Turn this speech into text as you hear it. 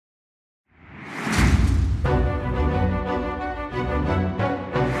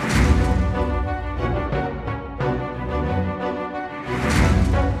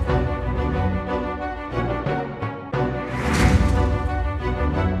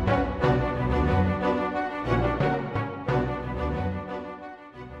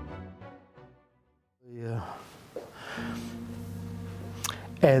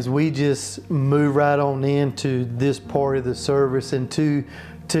as we just move right on into this part of the service and to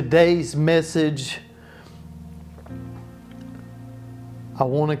today's message, I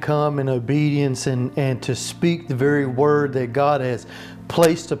want to come in obedience and to speak the very word that God has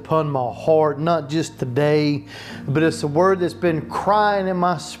placed upon my heart, not just today, but it's a word that's been crying in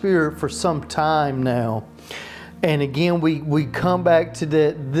my spirit for some time now. And again, we come back to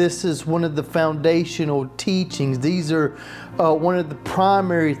that. This is one of the foundational teachings. These are one of the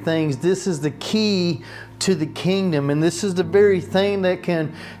primary things. This is the key to the kingdom, and this is the very thing that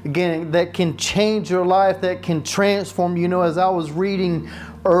can change your life, that can transform. You know, as I was reading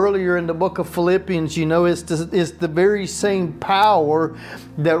earlier in the book of Philippians, you know, it's the very same power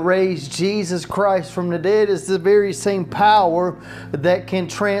that raised Jesus Christ from the dead. It's the very same power that can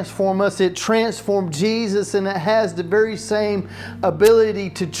transform us. It transformed Jesus, and it has the very same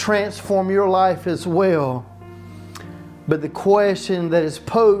ability to transform your life as well. But the question that is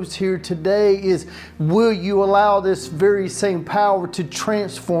posed here today is, will you allow this very same power to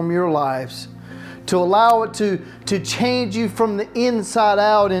transform your lives? To allow it to change you from the inside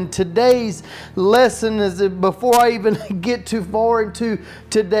out. And today's lesson is that before I even get too far into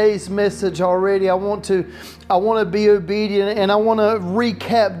today's message already, I want to be obedient, and I want to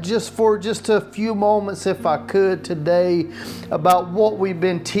recap for a few moments, if I could, today about what we've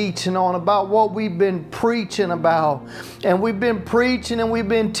been teaching on, about what we've been preaching about. And we've been preaching and we've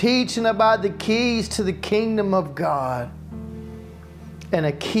been teaching about the keys to the kingdom of God. And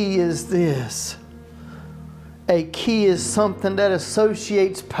a key is this. A key is something that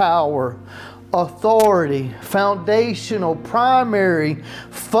associates power, authority, foundational, primary,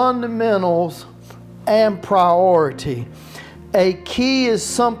 fundamentals, and priority. A key is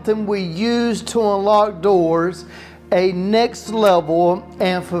something we use to unlock doors, a next level,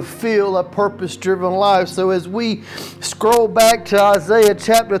 and fulfill a purpose-driven life. So as we scroll back to Isaiah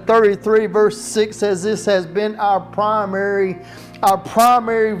chapter 33, verse 6, as this has been our primary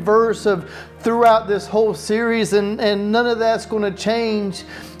verse of throughout this whole series, and none of that's going to change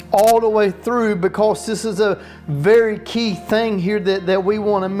all the way through, because this is a very key thing here that we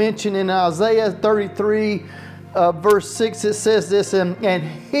want to mention. In Isaiah 33 verse 6, it says this, and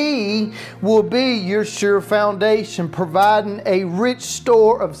He will be your sure foundation, providing a rich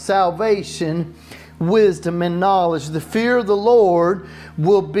store of salvation, wisdom, and knowledge. The fear of the Lord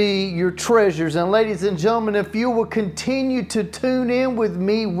will be your treasures. And ladies and gentlemen, if you will continue to tune in with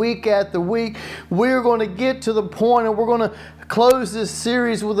me week after week, we're going to get to the point, and we're going to close this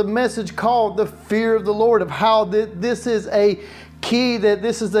series with a message called The Fear of the Lord, of how this is a key, that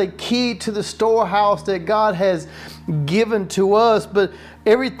this is a key to the storehouse that God has given to us. But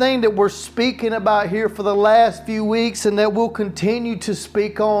everything that we're speaking about here for the last few weeks, and that we'll continue to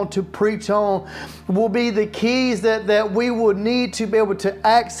speak on, to preach on, will be the keys that we will need to be able to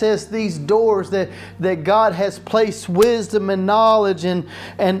access these doors that God has placed wisdom and knowledge and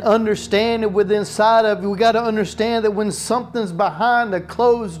understanding within inside of you. We got to understand that when something's behind a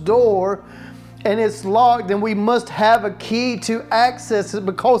closed door and it's locked, then we must have a key to access it,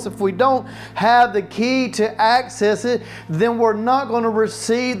 because if we don't have the key to access it, then we're not going to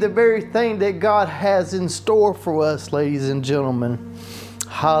receive the very thing that God has in store for us, ladies and gentlemen.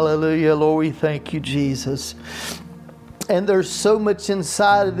 Hallelujah, Lord, we thank you, Jesus. And there's so much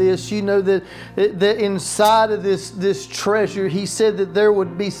inside of this. You know that inside of this treasure, He said that there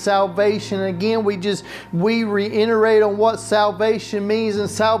would be salvation. Again, we reiterate on what salvation means. And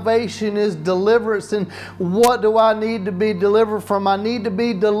salvation is deliverance. And what do I need to be delivered from? I need to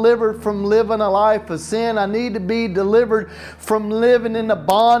be delivered from living a life of sin. I need to be delivered from living in the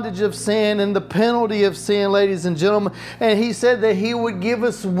bondage of sin and the penalty of sin, ladies and gentlemen. And He said that He would give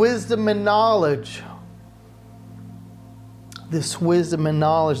us wisdom and knowledge. This wisdom and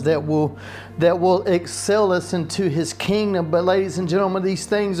knowledge that will excel us into His kingdom. But ladies and gentlemen, these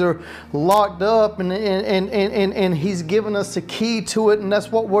things are locked up, and He's given us a key to it, and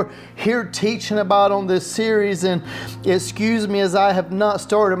that's what we're here teaching about on this series. And excuse me as I have not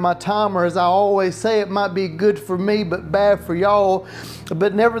started my timer. As I always say, it might be good for me but bad for y'all.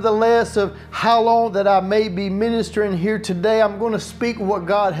 But nevertheless, of how long that I may be ministering here today, I'm going to speak what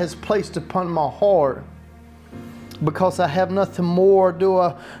God has placed upon my heart, because I have nothing more,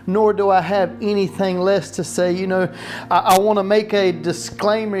 nor do I have anything less to say. You know, I want to make a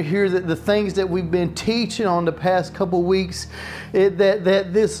disclaimer here that the things that we've been teaching on the past couple weeks,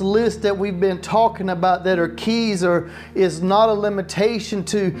 that this list that we've been talking about that are keys is not a limitation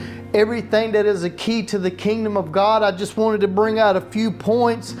to everything that is a key to the kingdom of God. I just wanted to bring out a few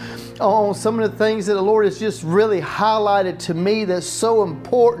points on some of the things that the Lord has just really highlighted to me that's so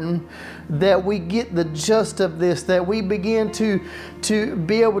important that we get the gist of this, that we begin to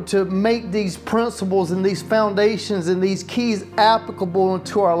be able to make these principles and these foundations and these keys applicable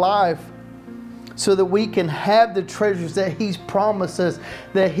into our life, so that we can have the treasures that He's promised us,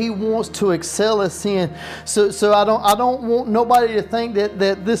 that He wants to excel us in. So I don't want nobody to think that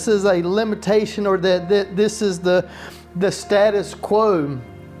this is a limitation, or that this is the status quo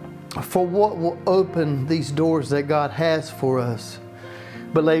for what will open these doors that God has for us.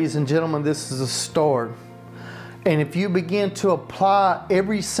 But ladies and gentlemen, this is a start. And if you begin to apply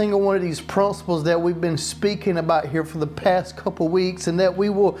every single one of these principles that we've been speaking about here for the past couple weeks, and that we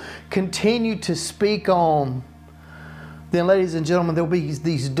will continue to speak on, then ladies and gentlemen, there'll be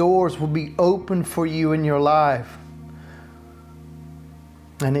these doors will be open for you in your life.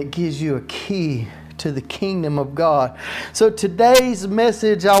 And it gives you a key to the kingdom of God. So today's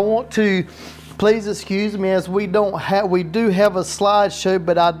message, I want to, please excuse me, as we do have a slideshow,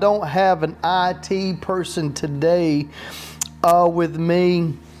 but I don't have an IT person today with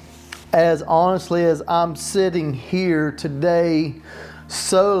me, as honestly as I'm sitting here today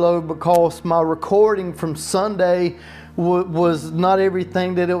solo, because my recording from Sunday was not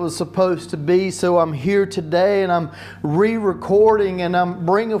everything that it was supposed to be. So I'm here today and I'm re-recording and I'm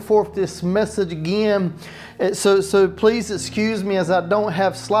bringing forth this message again. So please excuse me as I don't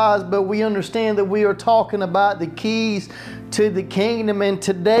have slides, but we understand that we are talking about the keys to the kingdom, and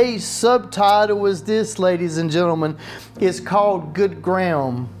today's subtitle is this, ladies and gentlemen. It's called Good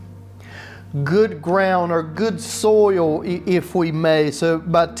Ground. Good ground, or good soil, if we may. So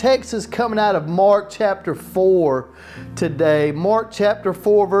my text is coming out of Mark chapter 4 today. Mark chapter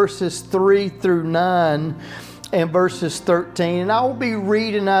 4 verses 3 through 9 and verses 13. And I will be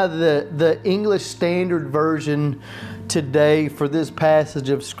reading out of the English Standard Version today for this passage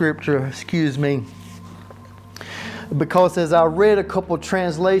of Scripture. Excuse me. Because as I read a couple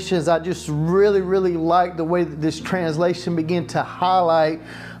translations, I just really liked the way that this translation began to highlight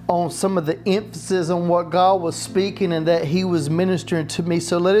on some of the emphasis on what God was speaking and that He was ministering to me.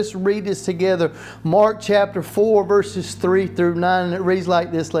 So let us read this together. Mark chapter 4 verses 3 through 9. And it reads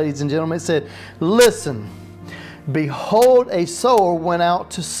like this, ladies and gentlemen. It said, "Listen, behold, a sower went out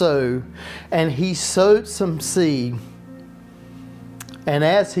to sow, and he sowed some seed. And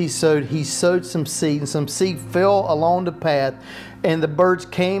as he sowed some seed, and some seed fell along the path, and the birds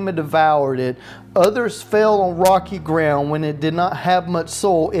came and devoured it. Others fell on rocky ground. When it did not have much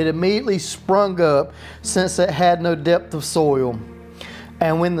soil, it immediately sprung up, since it had no depth of soil.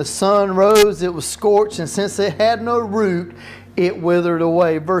 And when the sun rose, it was scorched, and since it had no root, it withered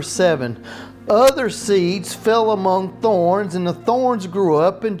away." Verse 7. "Other seeds fell among thorns, and the thorns grew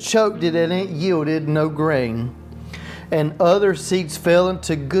up and choked it, and it yielded no grain. And other seeds fell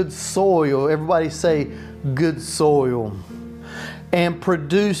into good soil." Everybody say, good soil. "And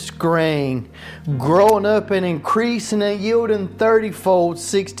produced grain, growing up and increasing and yielding 30-fold,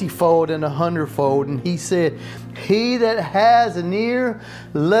 60-fold, and 100-fold. And he said, He that has an ear,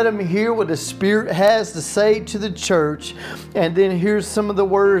 let him hear what the Spirit has to say to the church." And then here's some of the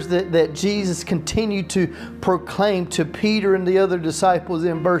words that Jesus continued to proclaim to Peter and the other disciples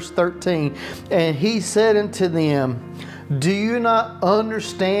in verse 13. "And he said unto them, Do you not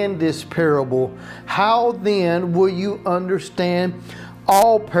understand this parable? How then will you understand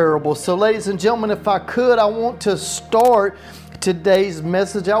all parables?" So ladies and gentlemen, if I could, I want to start today's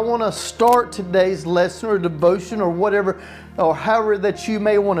message. I want to start today's lesson or devotion or whatever, or however that you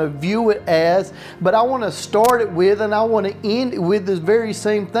may want to view it as. But I want to start it with, and I want to end it with, this very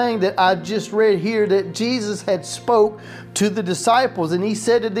same thing that I just read here, that Jesus had spoke to the disciples. And He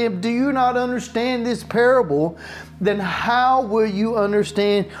said to them, "Do you not understand this parable? Then how will you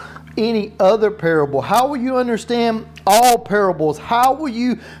understand any other parable? How will you understand all parables? How will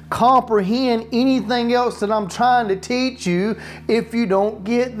you comprehend anything else that I'm trying to teach you if you don't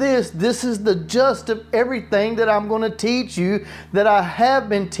get this?" This is the gist of everything that I'm going to teach you, that I have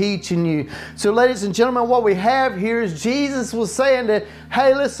been teaching you. So ladies and gentlemen, what we have here is Jesus was saying that,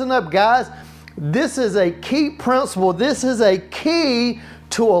 hey, listen up, guys. This is a key principle. This is a key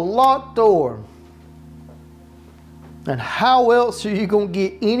to a locked door. And how else are you going to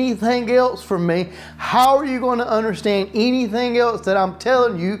get anything else from me? How are you going to understand anything else that I'm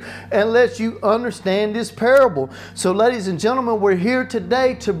telling you unless you understand this parable? So ladies and gentlemen, we're here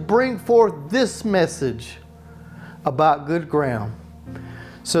today to bring forth this message about good ground.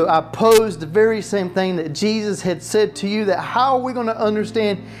 So I posed the very same thing that Jesus had said to you, that how are we going to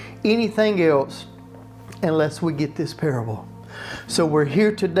understand anything else unless we get this parable? So we're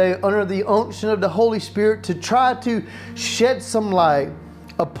here today under the unction of the Holy Spirit to try to shed some light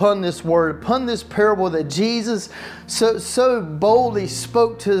upon this word, upon this parable that Jesus so boldly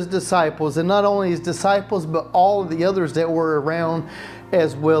spoke to his disciples, and not only his disciples, but all of the others that were around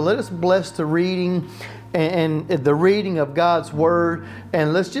as well. Let us bless the reading and the reading of God's word,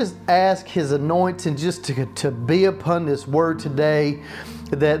 and let's just ask his anointing just to be upon this word today,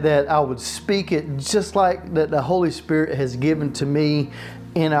 that I would speak it just like that the Holy Spirit has given to me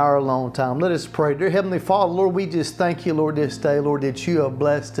in our alone time. Let us pray. Dear Heavenly Father, Lord, we just thank you, Lord, this day, Lord, that you have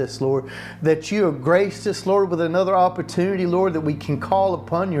blessed us, Lord, that you have graced us, Lord, with another opportunity, Lord, that we can call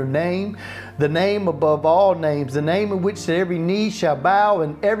upon your name, the name above all names, the name in which that every knee shall bow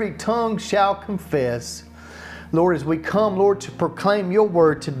and every tongue shall confess. Lord, as we come, Lord, to proclaim your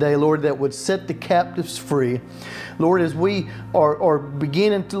word today, Lord, that would set the captives free. Lord, as we are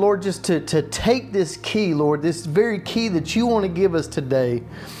beginning to, Lord, just to take this key, Lord, this very key that you want to give us today,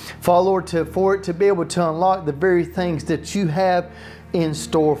 Father, Lord, for it to be able to unlock the very things that you have in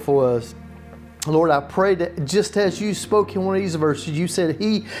store for us. Lord, I pray that just as you spoke in one of these verses, you said,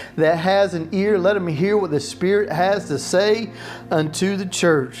 he that has an ear, let him hear what the Spirit has to say unto the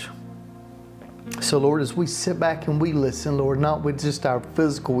church. So, Lord, as we sit back and we listen, Lord, not with just our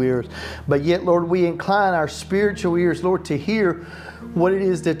physical ears, but yet, Lord, we incline our spiritual ears, Lord, to hear what it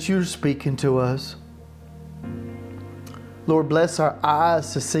is that you're speaking to us. Lord, bless our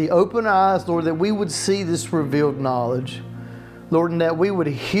eyes to see. Open our eyes, Lord, that we would see this revealed knowledge. Lord, and that we would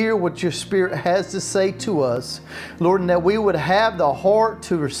hear what your Spirit has to say to us. Lord, and that we would have the heart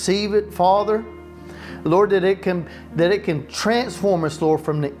to receive it, Father. Lord, that it can transform us, Lord,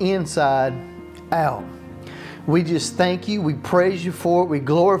 from the inside out. We just thank you. We praise you for it. We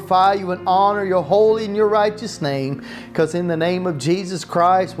glorify you and honor your holy and your righteous name, because in the name of Jesus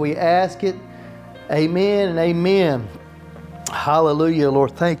Christ we ask it. Amen and amen. Hallelujah,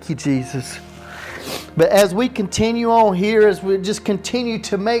 Lord. Thank you, Jesus. But as we continue on here, as we just continue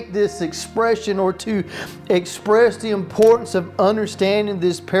to make this expression, or to express the importance of understanding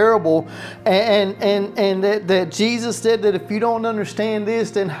this parable, and that Jesus said that if you don't understand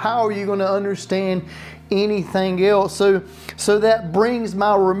this, then how are you going to understand anything else? So that brings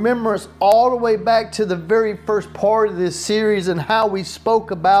my remembrance all the way back to the very first part of this series, and how we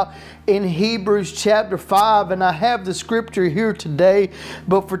spoke about in Hebrews chapter 5. And I have the scripture here today,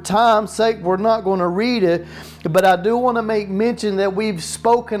 but for time's sake we're not going to read it. But I do want to make mention that we've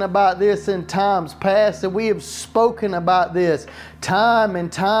spoken about this in times past, that we have spoken about this time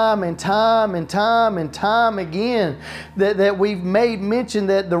and time and time and time and time again, that we've made mention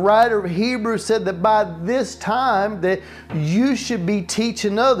that the writer of Hebrews said that by this time that you should be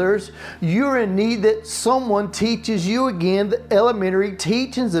teaching others, you're in need that someone teaches you again the elementary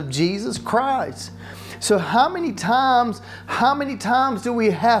teachings of Jesus Christ. So how many times do we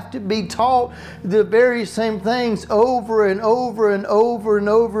have to be taught the very same things over and over and over and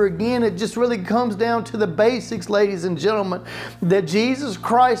over again? It just really comes down to the basics, ladies and gentlemen, that Jesus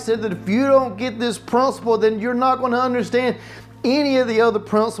Christ said that if you don't get this principle, then you're not going to understand any of the other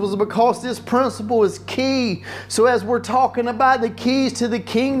principles, because this principle is key. So as we're talking about the keys to the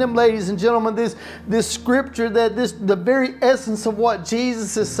kingdom, ladies and gentlemen, this scripture, the very essence of what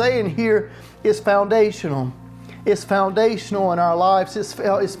Jesus is saying here is foundational. It's foundational in our lives.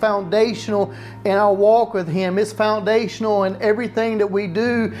 It's foundational in our walk with Him. It's foundational in everything that we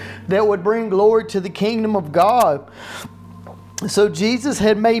do that would bring glory to the kingdom of God. So Jesus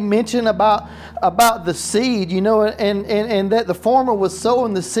had made mention about the seed, and that the farmer was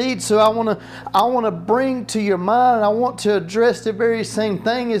sowing the seed. So I want to bring to your mind, I want to address the very same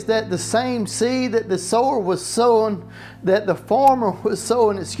thing, is that the same seed that the sower was sowing, that the farmer was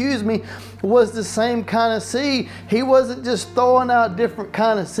sowing, was the same kind of seed. He wasn't just throwing out different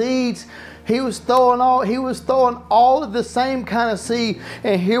kind of seeds. He was throwing all of the same kind of seed.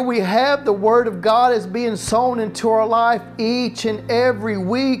 And here we have the Word of God is being sown into our life each and every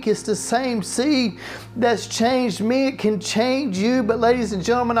week. It's the same seed that's changed me. It can change you. But ladies and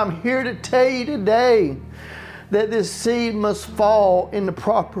gentlemen, I'm here to tell you today that this seed must fall in the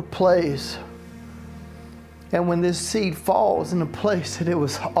proper place. And when this seed falls in the place that it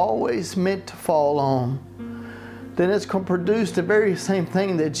was always meant to fall on, then it's going to produce the very same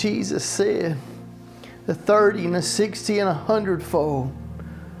thing that Jesus said, the 30 and the 60 and 100-fold.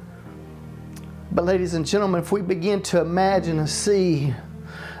 But ladies and gentlemen, if we begin to imagine a seed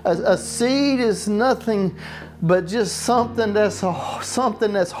is nothing but just something that's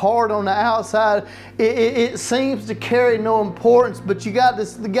hard on the outside. It seems to carry no importance, but you got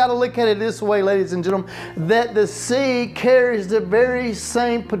to look at it this way, ladies and gentlemen, that the seed carries the very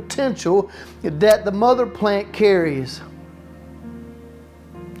same potential that the mother plant carries.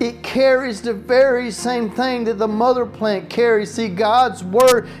 It carries the very same thing that the mother plant carries. See, God's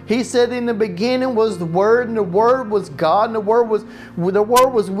Word, He said in the beginning was the Word, and the Word was God, and the Word was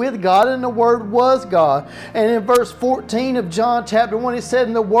with God, and the Word was God. And in verse 14 of John chapter 1, He said,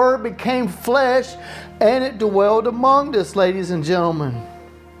 and the Word became flesh, and it dwelled among us, ladies and gentlemen.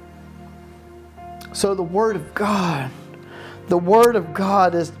 So the Word of God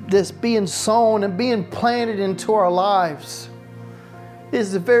is being sown and being planted into our lives.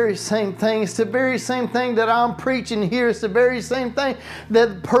 It's the very same thing. It's the very same thing that I'm preaching here. It's the very same thing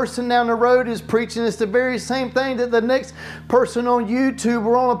that the person down the road is preaching. It's the very same thing that the next person on YouTube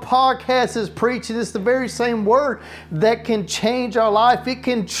or on a podcast is preaching. It's the very same word that can change our life. It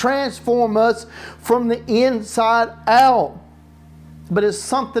can transform us from the inside out. But it's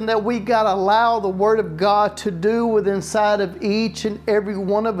something that we got to allow the Word of God to do within inside of each and every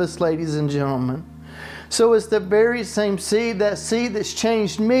one of us, ladies and gentlemen. So it's the very same seed. That seed that's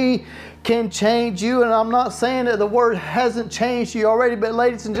changed me can change you. And I'm not saying that the Word hasn't changed you already, but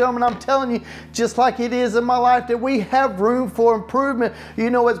ladies and gentlemen, I'm telling you, just like it is in my life, that we have room for improvement. You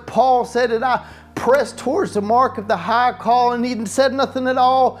know, as Paul said, that I press towards the mark of the high call, and he said nothing at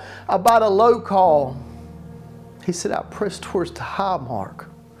all about a low call. He said, I press towards the high mark,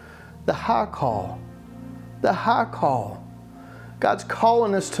 the high call, the high call. God's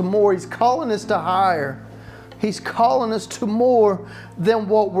calling us to more. He's calling us to higher. He's calling us to more than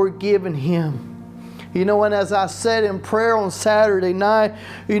what we're giving Him. You know, and as I said in prayer on Saturday night,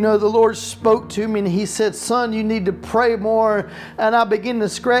 you know, the Lord spoke to me and He said, son, you need to pray more. And I began to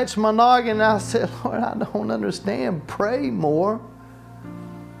scratch my noggin and I said, Lord, I don't understand. Pray more.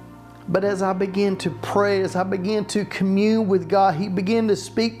 But as I began to pray, as I began to commune with God, He began to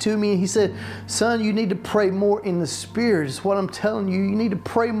speak to me and He said, son, you need to pray more in the Spirit. Is what I'm telling you. You need to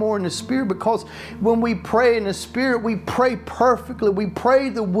pray more in the Spirit, because when we pray in the Spirit, we pray perfectly. We pray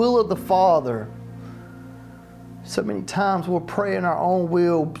the will of the Father. So many times we're praying our own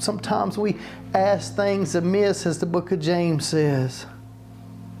will. Sometimes we ask things amiss, as the book of James says.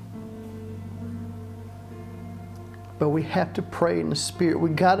 But we have to pray in the Spirit. We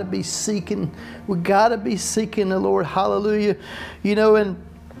got to be seeking. We got to be seeking the Lord. Hallelujah. You know, and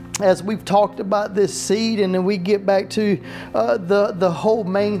as we've talked about this seed, and then we get back to the whole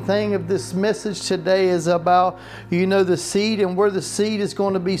main thing of this message today is about, you know, the seed and where the seed is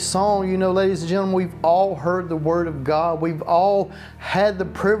going to be sown. You know, ladies and gentlemen, we've all heard the Word of God. We've all had the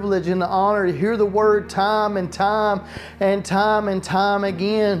privilege and the honor to hear the Word time and time and time and time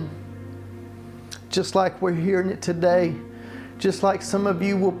again. Just like we're hearing it today. Just like some of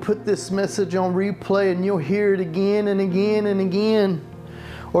you will put this message on replay and you'll hear it again and again and again.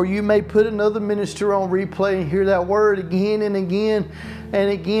 Or you may put another minister on replay and hear that word again and again and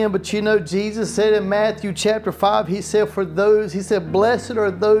again. But you know, Jesus said in Matthew chapter 5, He said, blessed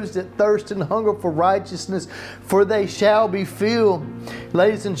are those that thirst and hunger for righteousness, for they shall be filled.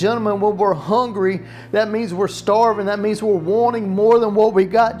 Ladies and gentlemen, when we're hungry, that means we're starving. That means we're wanting more than what we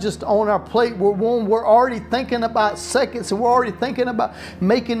got just on our plate. We're already thinking about seconds, and we're already thinking about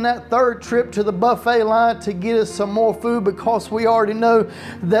making that third trip to the buffet line to get us some more food, because we already know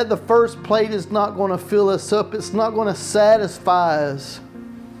that the first plate is not going to fill us up. It's not going to satisfy us.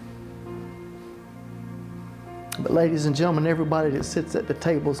 But ladies and gentlemen, everybody that sits at the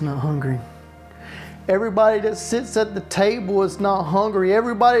table is not hungry. Everybody that sits at the table is not hungry.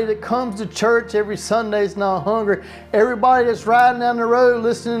 Everybody that comes to church every Sunday is not hungry. Everybody that's riding down the road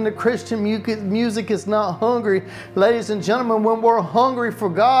listening to Christian music is not hungry. Ladies and gentlemen, when we're hungry for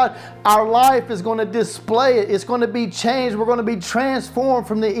God, our life is going to display it. It's going to be changed. We're going to be transformed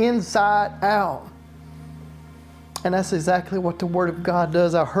from the inside out. And that's exactly what the Word of God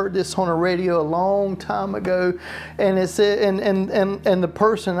does. I heard this on the radio a long time ago, and it said, and the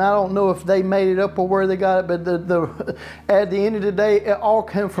person, I don't know if they made it up or where they got it, but at the end of the day, it all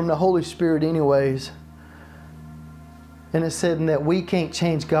came from the Holy Spirit anyways. And it said that we can't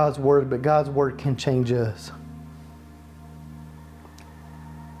change God's Word, but God's Word can change us.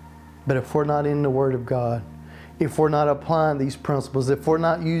 But if we're not in the Word of God, if we're not applying these principles, if we're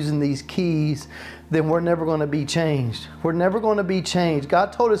not using these keys, then we're never going to be changed. We're never going to be changed.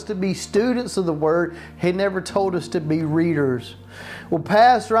 God told us to be students of the Word. He never told us to be readers. Well,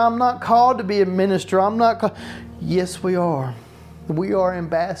 Pastor, I'm not called to be a minister. I'm not called. Yes, we are. We are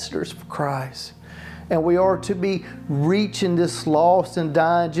ambassadors for Christ. And we are to be reaching this lost and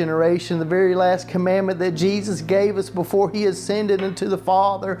dying generation. The very last commandment that Jesus gave us before He ascended into the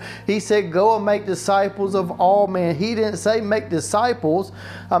Father, He said, go and make disciples of all men. He didn't say make disciples.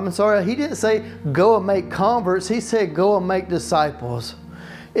 He didn't say go and make converts. He said go and make disciples.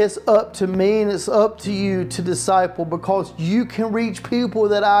 it's up to me and it's up to you to disciple, because you can reach people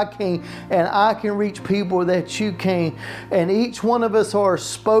that I can't, and I can reach people that you can't. And each one of us are a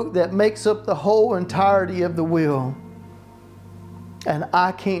spoke that makes up the whole entirety of the wheel. And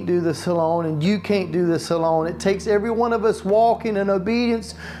I can't do this alone, and you can't do this alone. It takes every one of us walking in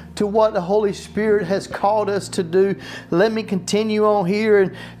obedience to what the Holy Spirit has called us to do. Let me continue on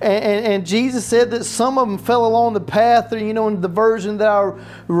here. And Jesus said that some of them fell along the path. You know, in the version that I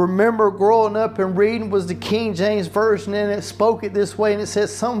remember growing up and reading was the King James Version, and it spoke it this way, and it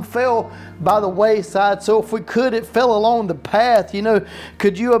says some fell by the wayside. So if we could, it fell along the path. You know,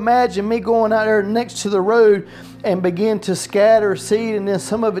 could you imagine me going out there next to the road and begin to scatter seed, and then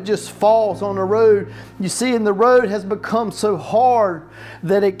some of it just falls on the road? You see, and the road has become so hard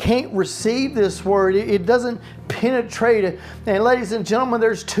that it can't receive this word. It doesn't penetrate it. And ladies and gentlemen,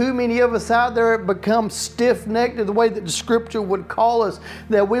 there's too many of us out there that become stiff-necked, the way that the Scripture would call us,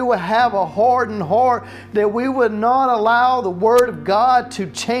 that we would have a hardened heart, that we would not allow the Word of God to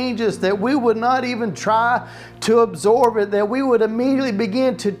change us, that we would not even try to absorb it, that we would immediately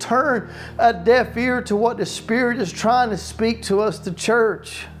begin to turn a deaf ear to what the Spirit is trying to speak to us, the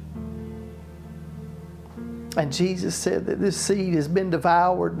church. And Jesus said that this seed has been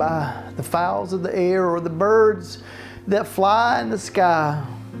devoured by the fowls of the air, or the birds that fly in the sky.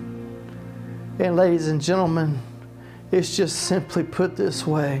 And ladies and gentlemen, it's just simply put this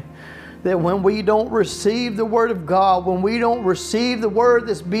way, that when we don't receive the Word of God, when we don't receive the Word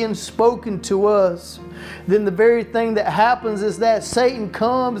that's being spoken to us, then the very thing that happens is that Satan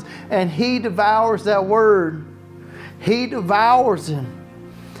comes and he devours that Word. He devours it.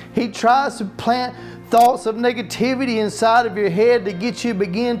 He tries to plant thoughts of negativity inside of your head to get you to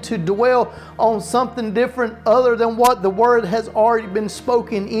begin to dwell on something different other than what the Word has already been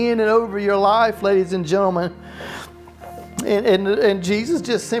spoken in and over your life, ladies and gentlemen. And Jesus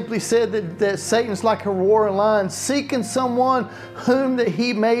just simply said that Satan's like a roaring lion, seeking someone whom that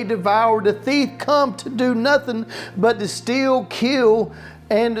he may devour. The thief come to do nothing but to steal, kill,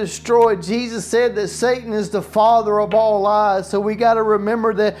 and destroy. Jesus said that Satan is the father of all lies. So we got to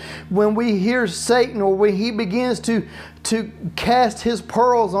remember that when we hear Satan, or when he begins to cast his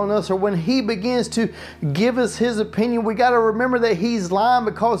pearls on us, or when he begins to give us his opinion, we got to remember that he's lying,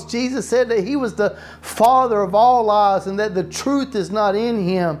 because Jesus said that he was the father of all lies, and that the truth is not in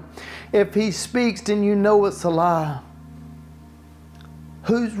him. If he speaks, then you know it's a lie.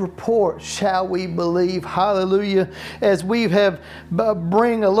 Whose report shall we believe? Hallelujah. As we have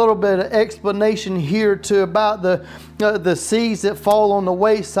bring a little bit of explanation here to about the seeds that fall on the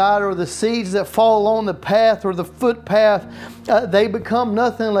wayside, or the seeds that fall on the path or the footpath, they become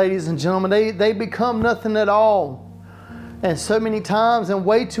nothing, ladies and gentlemen. They become nothing at all. And so many times, and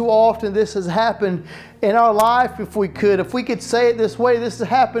way too often, this has happened in our life. If we could say it this way, this has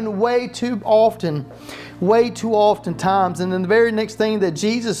happened way too often times. And then the very next thing that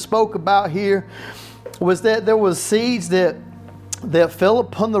Jesus spoke about here was that there was seeds that fell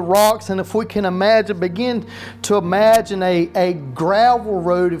upon the rocks. And if we can begin to imagine a gravel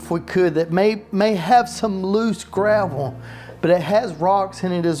road, if we could, that may have some loose gravel, but it has rocks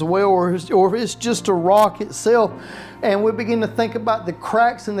in it as well, or it's just a rock itself. And we begin to think about the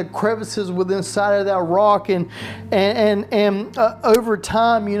cracks and the crevices within inside of that rock, and over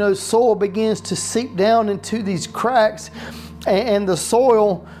time, you know, soil begins to seep down into these cracks, and the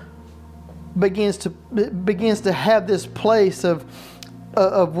soil begins to have this place of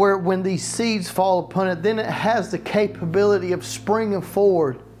where, when these seeds fall upon it, then it has the capability of springing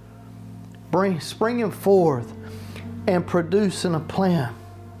forth and producing a plant.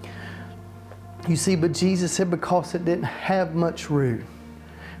 You see, but Jesus said because it didn't have much root,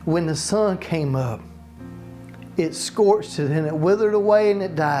 when the sun came up, it scorched it and it withered away and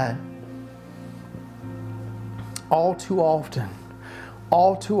it died. All too often,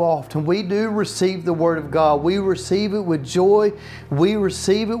 we do receive the Word of God. We receive it with joy. We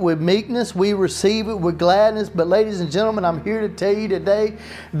receive it with meekness. We receive it with gladness. But ladies and gentlemen, I'm here to tell you today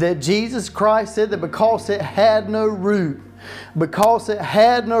that Jesus Christ said that because it had no root, that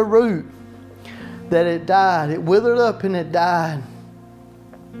it died. It withered up and it died.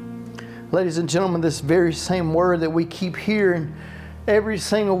 Ladies and gentlemen, this very same Word that we keep hearing every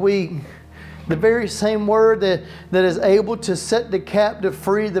single week, the very same Word that is able to set the captive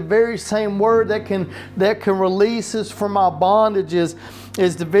free, the very same Word that can release us from our bondages,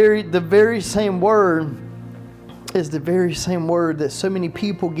 is the very same Word is the very same word that so many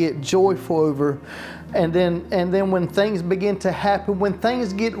people get joyful over. And then when things begin to happen, when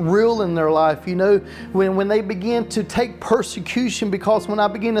things get real in their life, you know, when they begin to take persecution, because when I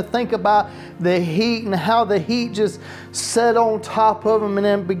begin to think about the heat and how the heat just set on top of them and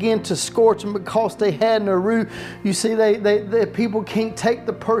then begin to scorch them because they had no root, you see, they people can't take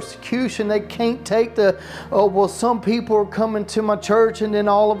the persecution. They can't take the, oh, well, some people are coming to my church and then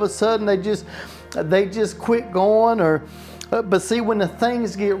all of a sudden they just quit going. Or but see, when the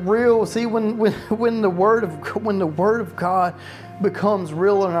things get real, see, when the word of God becomes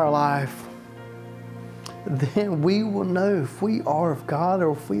real in our life, then we will know if we are of God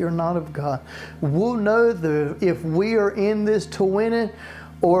or if we are not of God. We'll know if we are in this to win it,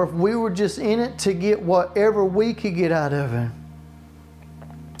 or if we were just in it to get whatever we could get out of it.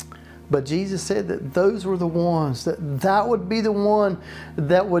 But Jesus said that those were the ones, that would be the one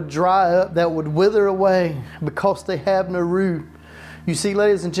that would dry up, that would wither away because they have no root. You see,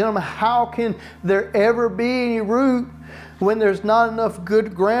 ladies and gentlemen, how can there ever be any root when there's not enough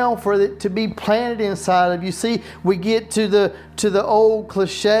good ground for it to be planted inside of? You see, we get to the old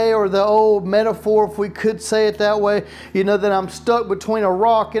cliche or the old metaphor, if we could say it that way, you know, that I'm stuck between a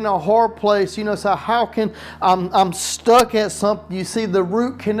rock and a hard place. You know, so how can I'm stuck at something? You see, the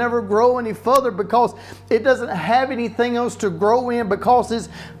root can never grow any further because it doesn't have anything else to grow in, because it's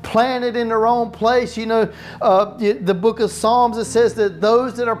planted in the wrong place. You know, the book of Psalms, it says that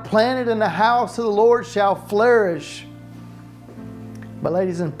those that are planted in the house of the Lord shall flourish. But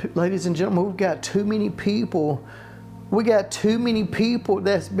ladies and gentlemen, we've got too many people. We got too many people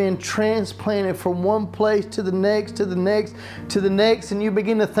that's been transplanted from one place to the next, to the next, to the next. And you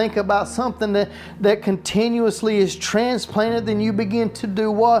begin to think about something that continuously is transplanted, then you begin to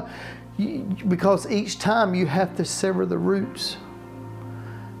do what? Because each time you have to sever the roots.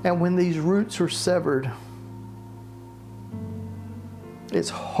 And when these roots are severed, it's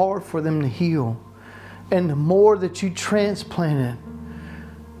hard for them to heal. And the more that you transplant it,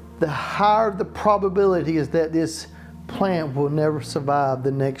 the higher the probability is that this plant will never survive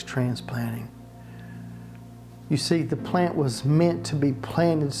the next transplanting. You see, the plant was meant to be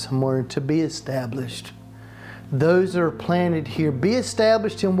planted somewhere and to be established. Those that are planted here, be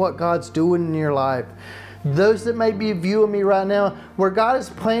established in what God's doing in your life. Those that may be viewing me right now, where God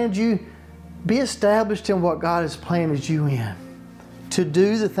has planted you, be established in what God has planted you in, to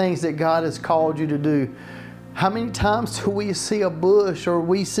do the things that God has called you to do. How many times do we see a bush, or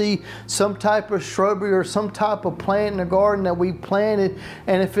we see some type of shrubbery or some type of plant in the garden that we planted,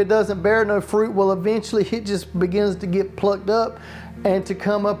 and if it doesn't bear no fruit, well, eventually it just begins to get plucked up and to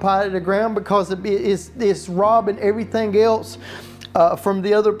come up out of the ground, because it's robbing everything else from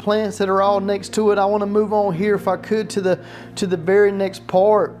the other plants that are all next to it. I want to move on here, if I could, to the very next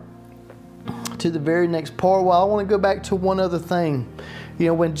part. Well, I want to go back to one other thing. You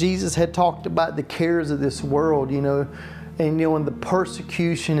know, when Jesus had talked about the cares of this world, you know, and the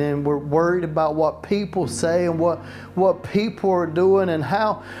persecution, and we're worried about what people say and what people are doing, and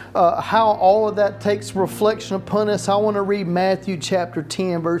how all of that takes reflection upon us. I want to read Matthew chapter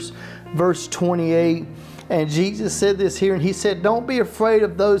 10, verse 28. And Jesus said this here, and He said, "Don't be afraid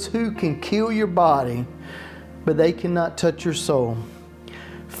of those who can kill your body, but they cannot touch your soul.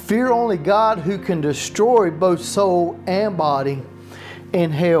 Fear only God, who can destroy both soul and body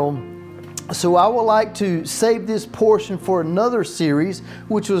in hell." So I would like to save this portion for another series,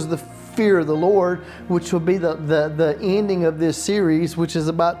 which was the fear of the Lord, which will be the ending of this series, which is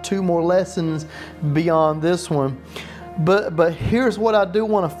about 2 more lessons beyond this one. But here's what I do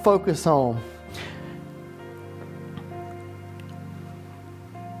want to focus on.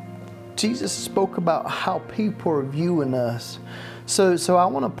 Jesus spoke about how people are viewing us. So I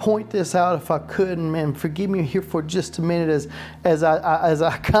want to point this out, if I could, and forgive me here for just a minute as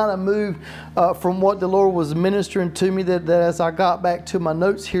I kind of moved from what the Lord was ministering to me, that as I got back to my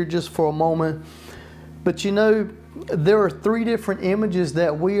notes here just for a moment. But you know, there are 3 different images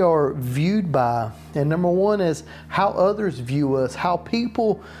that we are viewed by. And number 1 is how others view us, how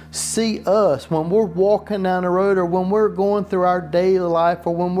people see us when we're walking down the road, or when we're going through our daily life,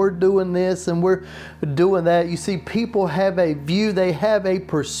 or when we're doing this and we're doing that. You see, people have a view, they have a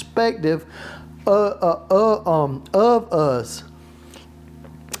perspective of us.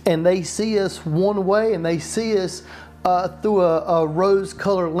 And they see us one way, and they see us through a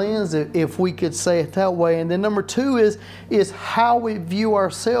rose-colored lens, if we could say it that way. And then number 2 is how we view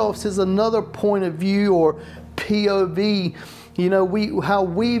ourselves is another point of view, or POV. You know, how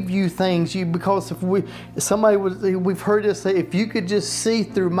we view things. Because if we've heard this say, if you could just see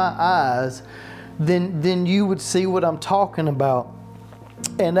through my eyes, then you would see what I'm talking about.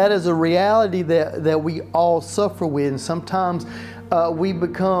 And that is a reality that we all suffer with. And sometimes we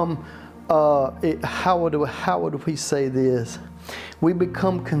become, how would we say this? We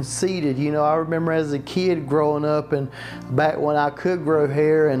become conceited. You know, I remember as a kid growing up and back when I could grow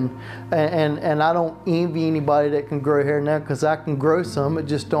hair, and I don't envy anybody that can grow hair now, because I can grow some, it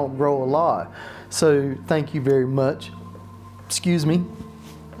just don't grow a lot. So thank you very much. Excuse me.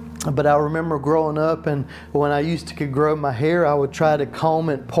 But I remember growing up, and when I used to could grow my hair, I would try to comb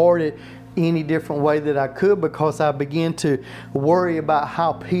it, part it any different way that I could, because I began to worry about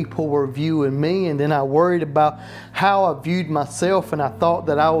how people were viewing me, and then I worried about how I viewed myself, and I thought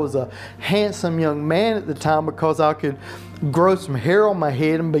that I was a handsome young man at the time because I could grow some hair on my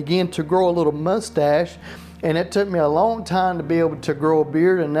head and begin to grow a little mustache. And it took me a long time to be able to grow a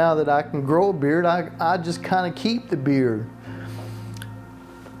beard, and now that I can grow a beard, I just kind of keep the beard.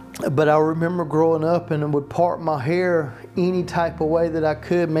 But I remember growing up and I would part my hair any type of way that I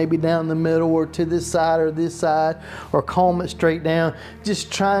could, maybe down the middle or to this side or this side, or comb it straight down,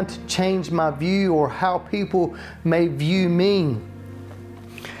 just trying to change my view or how people may view me.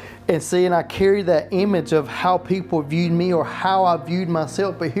 And see, and I carry that image of how people viewed me or how I viewed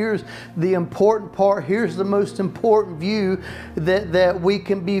myself. But here's the important part. Here's the most important view that we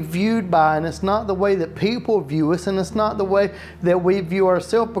can be viewed by. And it's not the way that people view us, and it's not the way that we view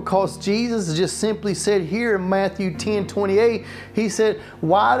ourselves, because Jesus just simply said here in Matthew 10:28, He said,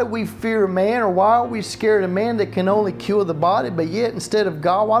 why do we fear man, or why are we scared of man that can only kill the body? But yet instead of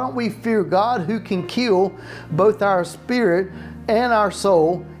God, why don't we fear God who can kill both our spirit and our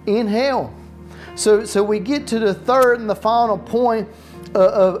soul in hell? So we get to the third and the final point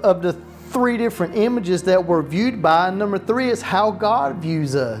of the three different images that we're viewed by. And number 3 is how God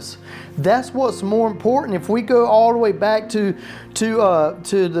views us. That's what's more important. If we go all the way back to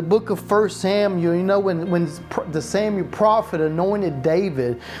the book of 1 Samuel, you know, when the Samuel prophet anointed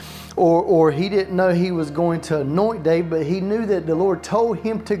David, or he didn't know he was going to anoint David, but he knew that the Lord told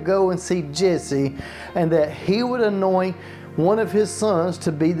him to go and see Jesse, and that he would anoint one of his sons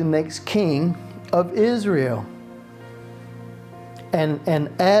to be the next king of Israel. And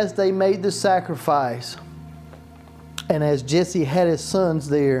as they made the sacrifice, and as Jesse had his sons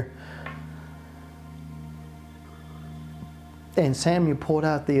there, and Samuel pulled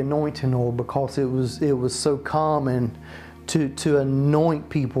out the anointing oil, because it was so common to anoint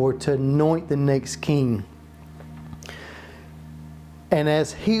people, or to anoint the next king. And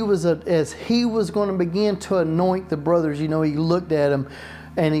as he was going to begin to anoint the brothers, you know, he looked at him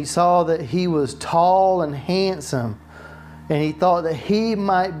and he saw that he was tall and handsome. And he thought that he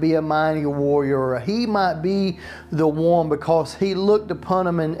might be a mighty warrior, or he might be the one, because he looked upon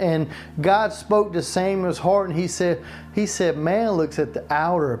him, and God spoke to Samuel's heart, and he said, man looks at the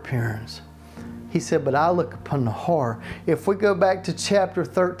outer appearance. He said, but I look upon the heart. If we go back to chapter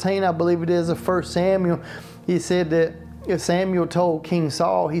 13, I believe it is, of 1 Samuel, he said that Samuel told King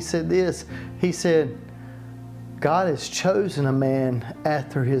Saul, he said this, he said, God has chosen a man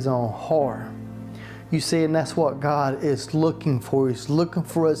after his own heart. You see, and that's what God is looking for. He's looking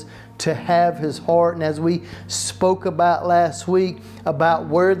for us to have His heart. And as we spoke about last week, about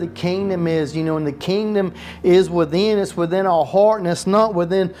where the kingdom is, you know, and the kingdom is within, it's within our heart, and it's not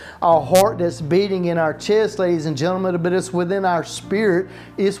within our heart that's beating in our chest, ladies and gentlemen, but it's within our spirit,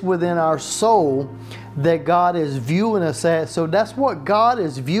 it's within our soul that God is viewing us at. So that's what God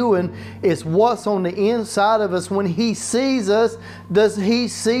is viewing, is what's on the inside of us. When He sees us, does He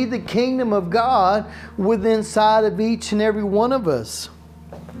see the kingdom of God within inside of each and every one of us?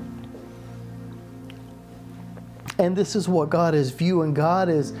 And this is what God is viewing. God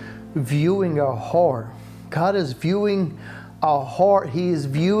is viewing our heart. God is viewing our heart. He is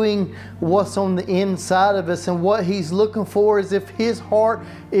viewing what's on the inside of us, and what He's looking for is if His heart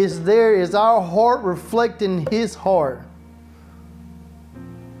is there. Is our heart reflecting His heart?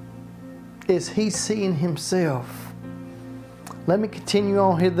 Is He seeing Himself? Let me continue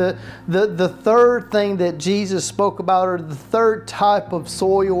on here. The third thing that Jesus spoke about, or the third type of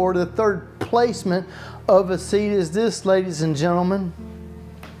soil, or the third placement of a seed, is this, ladies and gentlemen,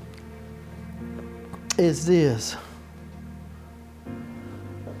 is this.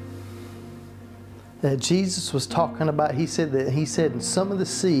 That Jesus was talking about. He said some of the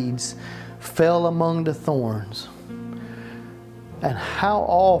seeds fell among the thorns. And how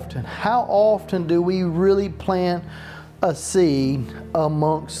often do we really plant a seed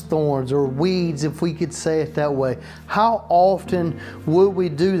amongst thorns, or weeds, if we could say it that way? How often would we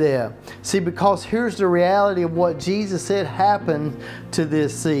do that? See, because here's the reality of what Jesus said happened to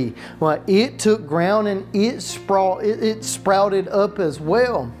this seed. Well, it took ground and it sprouted up as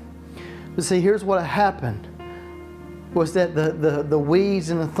well. But see, here's what happened. was that the weeds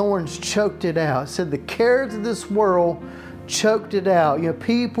and the thorns choked it out. It said the cares of this world choked it out. You know,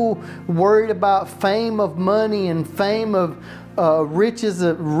 people worried about fame of money and fame of riches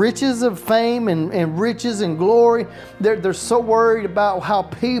of fame and riches and glory. They're so worried about how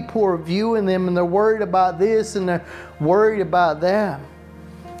people are viewing them, and they're worried about this and they're worried about that.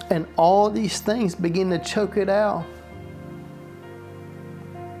 And all these things begin to choke it out.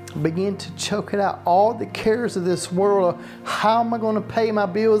 Begin to choke it out. All the cares of this world. How am I going to pay my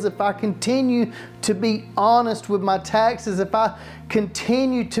bills if I continue to be honest with my taxes? If I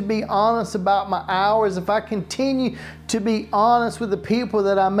continue to be honest about my hours? If I continue to be honest with the people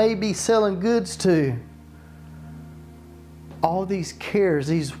that I may be selling goods to? All these cares,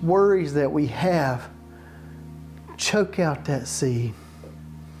 these worries that we have, choke out that seed.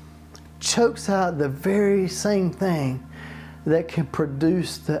 Chokes out the very same thing that can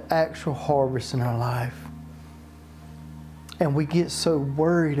produce the actual harvest in our life. And we get so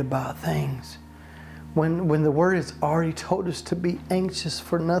worried about things when the Word has already told us to be anxious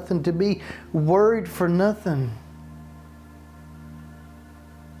for nothing, to be worried for nothing.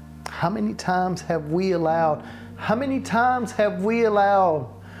 How many times have we allowed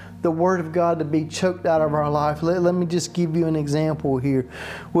the Word of God to be choked out of our life? Let me just give you an example here.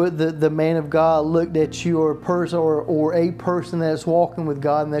 Where the man of God looked at you, or a person that's walking with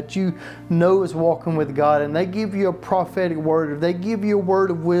God and that you know is walking with God, and they give you a prophetic word, or they give you a word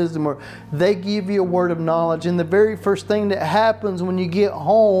of wisdom, or they give you a word of knowledge, and the very first thing that happens when you get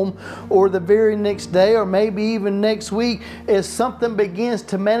home, or the very next day, or maybe even next week, is something begins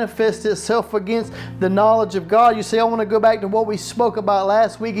to manifest itself against the knowledge of God. You say, I want to go back to what we spoke about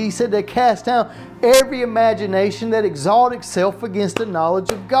last week. He said to cast down every imagination that exalts itself against the knowledge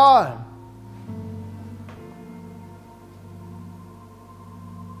of God.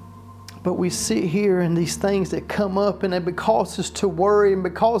 But we sit here and these things that come up, and it causes us to worry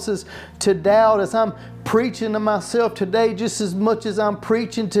and causes us to doubt. As I'm preaching to myself today, just as much as I'm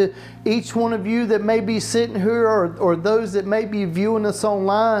preaching to each one of you that may be sitting here, or those that may be viewing us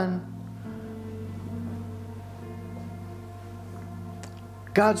online,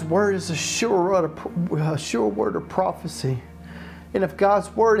 God's Word is a sure word of prophecy. And if God's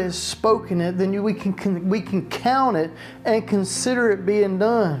Word has spoken it, then we can count it and consider it being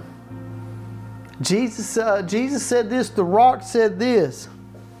done. Jesus said this, the Rock said this.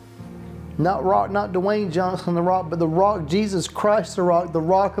 Not Dwayne Johnson, the Rock, but the Rock, Jesus Christ, the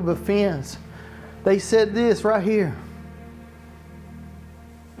Rock of offense. They said this right here.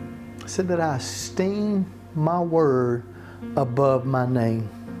 It said that I esteem my word above my name.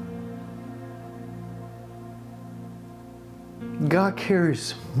 God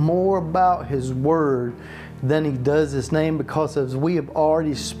cares more about His word than He does His name, because as we have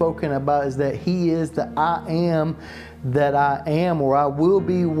already spoken about, is that He is the I am that I am, or I will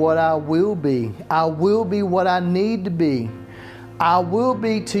be what I will be. I will be what I need to be. I will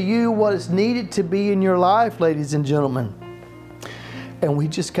be to you what is needed to be in your life, ladies and gentlemen. And we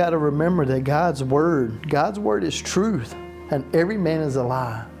just got to remember that God's word is truth, and every man is a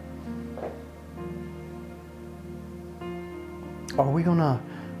lie. Are we going to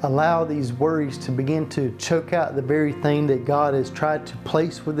allow these worries to begin to choke out the very thing that God has tried to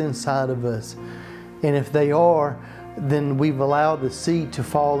place within inside of us? And if they are, then we've allowed the seed to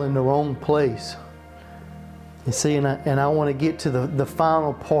fall in the wrong place. You see, and I want to get to the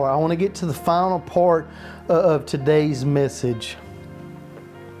final part. I want to get to the final part of today's message.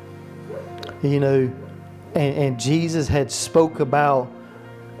 You know, and Jesus had spoke about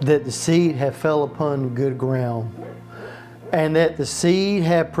that the seed had fell upon good ground, and that the seed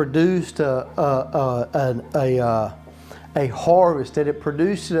had produced a harvest, that it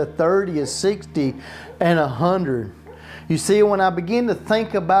produced a 30, a 60, and 100. You see, when I begin to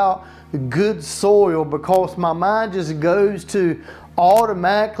think about good soil, because my mind just goes to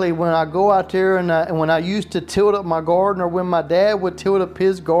automatically when I go out there and when I used to tilt up my garden, or when my dad would tilt up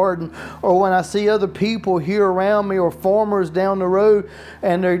his garden, or when I see other people here around me, or farmers down the road,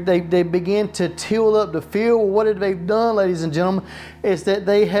 and they begin to till up the field. What have they done, ladies and gentlemen, is that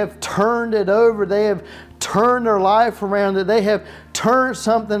they have turned it over. They have turned their life around, that they have turned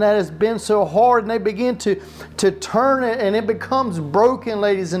something that has been so hard, and they begin to turn it, and it becomes broken,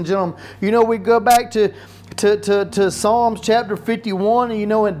 ladies and gentlemen. You know, we go back to Psalms chapter 51, and you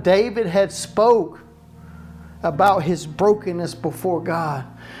know, and David had spoke about his brokenness before God,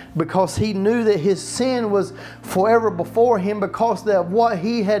 because he knew that his sin was forever before him, because of what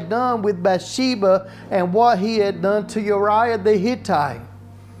he had done with Bathsheba and what he had done to Uriah the Hittite.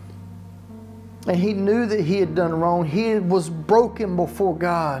 And he knew that he had done wrong. He was broken before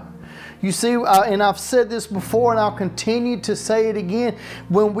God. You see, and I've said this before and I'll continue to say it again.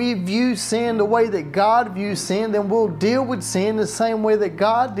 When we view sin the way that God views sin, then we'll deal with sin the same way that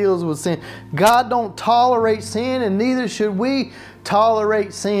God deals with sin. God don't tolerate sin, and neither should we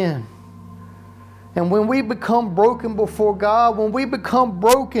tolerate sin. And when we become broken before God, when we become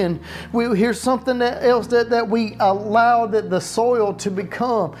broken, here's something else that we allow the soil to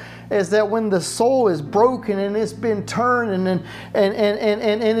become, is that when the soil is broken and it's been turned and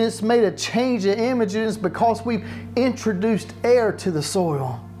it's made a change in images, because we've introduced air to the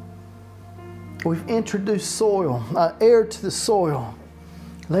soil. We've introduced air to the soil.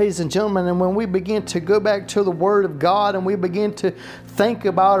 Ladies and gentlemen, and when we begin to go back to the Word of God and we begin to think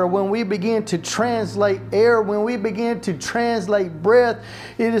about, or when we begin to translate air, when we begin to translate breath,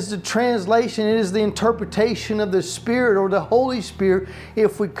 it is the translation, it is the interpretation of the Spirit, or the Holy Spirit,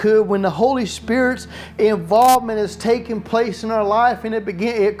 if we could. When the Holy Spirit's involvement is taking place in our life and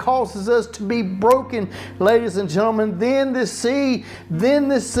it causes us to be broken, ladies and gentlemen, then the seed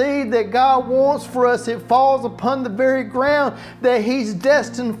that God wants for us, it falls upon the very ground that He's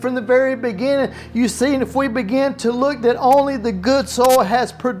destined from the very beginning. You see, and if we begin to look that only the good soil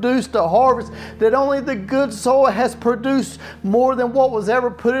has produced a harvest, that only the good soil has produced more than what was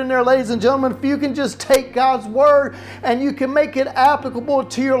ever put in there, ladies and gentlemen, if you can just take God's Word and you can make it applicable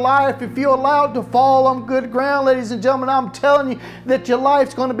to your life, if you allow it to fall on good ground, ladies and gentlemen, I'm telling you that your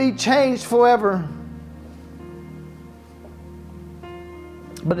life's going to be changed forever.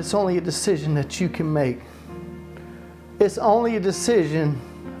 But it's only a decision that you can make. It's only a decision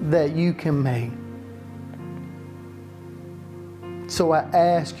that you can make. So I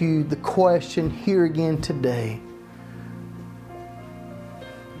ask you the question here again today.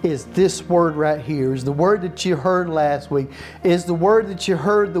 Is this word right here, is the word that you heard last week, is the word that you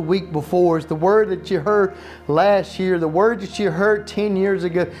heard the week before, is the word that you heard last year, the word that you heard 10 years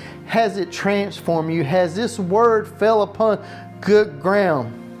ago, has it transformed you? Has this word fell upon good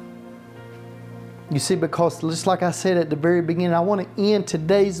ground? You see, because just like I said at the very beginning, I want to end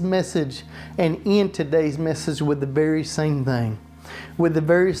today's message with the very same thing. With the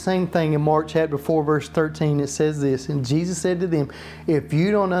very same thing in Mark chapter 4 verse 13, it says this, and Jesus said to them, if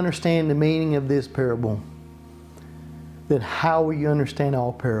you don't understand the meaning of this parable, then how will you understand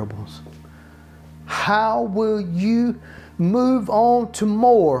all parables? How will you move on to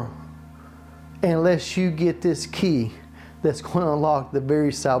more unless you get this key that's going to unlock the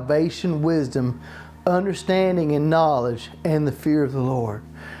very salvation, wisdom, understanding, and knowledge, and the fear of the Lord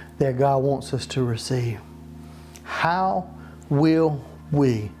that God wants us to receive? How will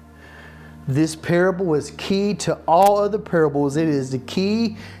we? This parable is key to all other parables. It is the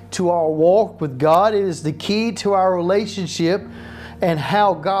key to our walk with God. It is the key to our relationship and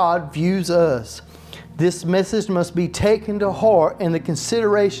how God views us. This message must be taken to heart, and the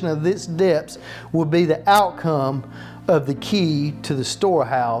consideration of its depths will be the outcome of the key to the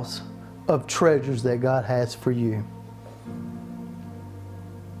storehouse of treasures that God has for you.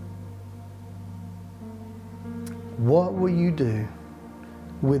 What will you do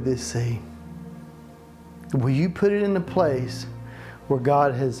with this seed? Will you put it in a place where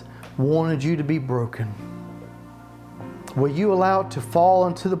God has wanted you to be broken? Will you allow it to fall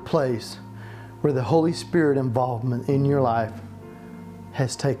into the place where the Holy Spirit involvement in your life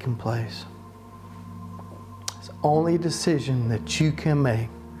has taken place? It's only a decision that you can make.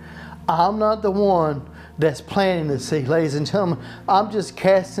 I'm not the one that's planting the seed, ladies and gentlemen. I'm just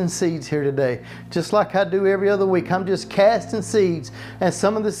casting seeds here today. Just like I do every other week. I'm just casting seeds. And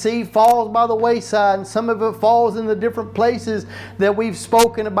some of the seed falls by the wayside, and some of it falls in the different places that we've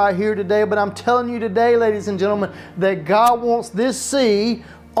spoken about here today. But I'm telling you today, ladies and gentlemen, that God wants this seed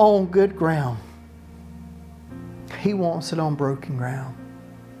on good ground. He wants it on broken ground.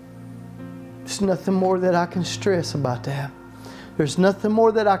 There's nothing more that I can stress about that. There's nothing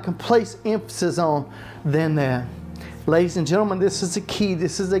more that I can place emphasis on than that. Ladies and gentlemen, this is a key.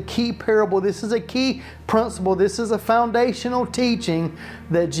 This is a key parable. This is a key principle. This is a foundational teaching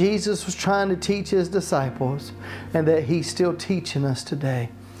that Jesus was trying to teach His disciples, and that He's still teaching us today.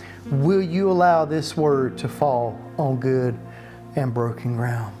 Will you allow this word to fall on good and broken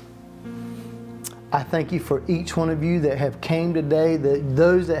ground? I thank you for each one of you that have came today,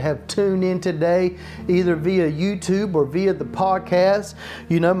 those that have tuned in today, either via YouTube or via the podcast.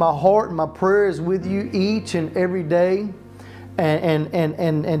 You know, my heart and my prayer is with you each and every day.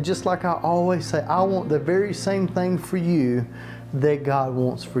 And just like I always say, I want the very same thing for you that God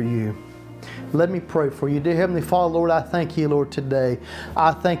wants for you. Let me pray for you. Dear Heavenly Father, Lord, I thank you, Lord, today.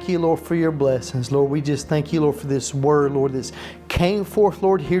 I thank you, Lord, for your blessings. Lord, we just thank you, Lord, for this word, Lord, that's came forth,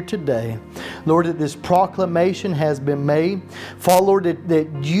 Lord, here today. Lord, that this proclamation has been made. Father, Lord,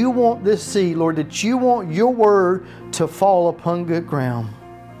 that you want this seed, Lord, that you want your word to fall upon good ground.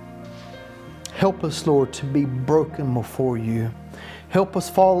 Help us, Lord, to be broken before you. Help us,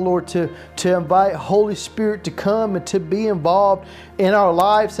 Father, Lord, to invite Holy Spirit to come and to be involved in our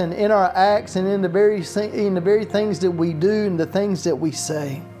lives and in our acts and in the very things that we do and the things that we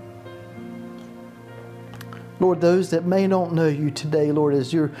say. Lord, those that may not know you today, Lord,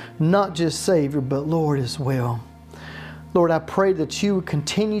 as your not just Savior, but Lord as well. Lord, I pray that you would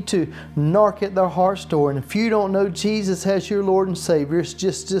continue to knock at their heart's door. And if you don't know Jesus as your Lord and Savior, it's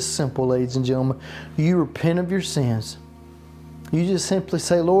just this simple, ladies and gentlemen. You repent of your sins. You just simply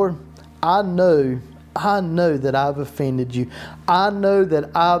say, Lord, I know that I've offended you. I know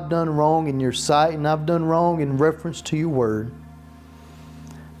that I've done wrong in your sight and I've done wrong in reference to your word.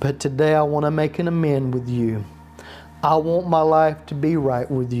 But today I want to make an amend with you. I want my life to be right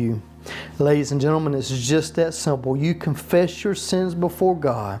with you. Ladies and gentlemen, it's just that simple. You confess your sins before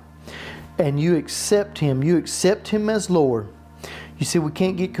God and you accept Him. You accept Him as Lord. You see, we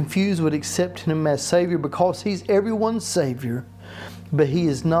can't get confused with accepting Him as Savior because He's everyone's Savior. But He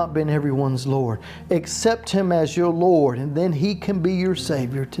has not been everyone's Lord. Accept Him as your Lord, and then He can be your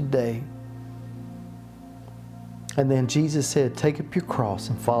Savior today. And then Jesus said, take up your cross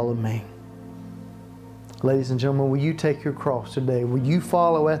and follow me. Ladies and gentlemen, will you take your cross today? Will you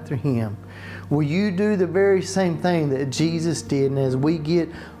follow after Him? Will you do the very same thing that Jesus did? And as we get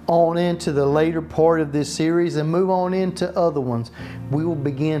on into the later part of this series and move on into other ones, we will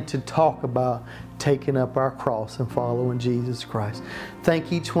begin to talk about taking up our cross and following Jesus Christ.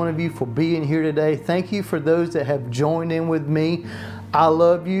 Thank each one of you for being here today. Thank you for those that have joined in with me. I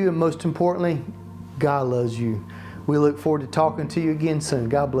love you, and most importantly, God loves you. We look forward to talking to you again soon.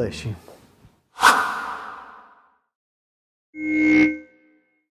 God bless you.